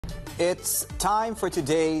It's time for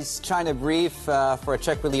today's China Brief for a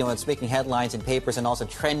check really on what's making headlines in papers and also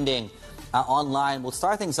trending online. We'll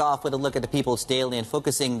start things off with a look at the People's Daily and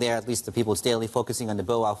focusing there, at least the People's Daily, focusing on the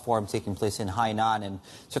Boao Forum taking place in Hainan, and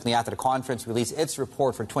certainly after the conference released its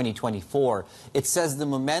report for 2024. It says the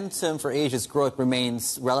momentum for Asia's growth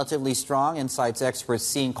remains relatively strong and cites experts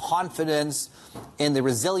seeing confidence in the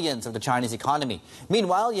resilience of the Chinese economy.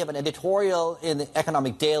 Meanwhile, you have an editorial in the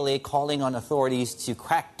Economic Daily calling on authorities to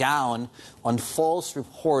crack down on false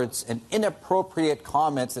reports and inappropriate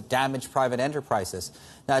comments that damage private enterprises.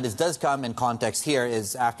 Now, this does come in context here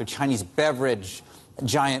is after Chinese beverage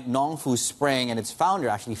giant Nongfu Spring and its founder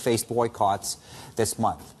actually faced boycotts this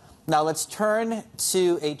month. Now, let's turn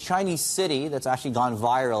to a Chinese city that's actually gone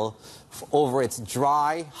viral over its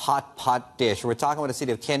dry hotpot dish. We're talking about the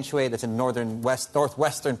city of Tianshui that's in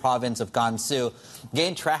northwestern province of Gansu.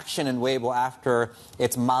 Gained traction in Weibo after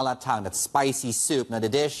its malatang, that spicy soup. Now, the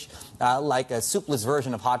dish, like a soupless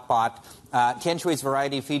version of hotpot, Tianshui's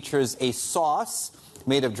variety features a sauce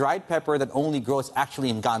made of dried pepper that only grows actually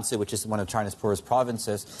in Gansu, which is one of China's poorest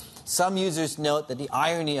provinces. Some users note that the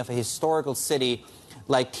irony of a historical city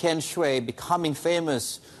like Tianshui becoming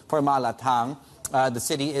famous for malatang. The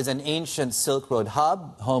city is an ancient Silk Road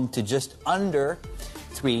hub, home to just under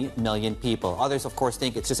 3 million people. Others, of course,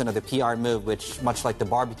 think it's just another PR move, which, much like the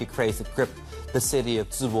barbecue craze that gripped the city of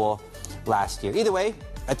Zibo last year. Either way,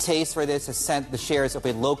 a taste for this has sent the shares of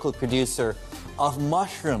a local producer of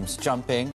mushrooms jumping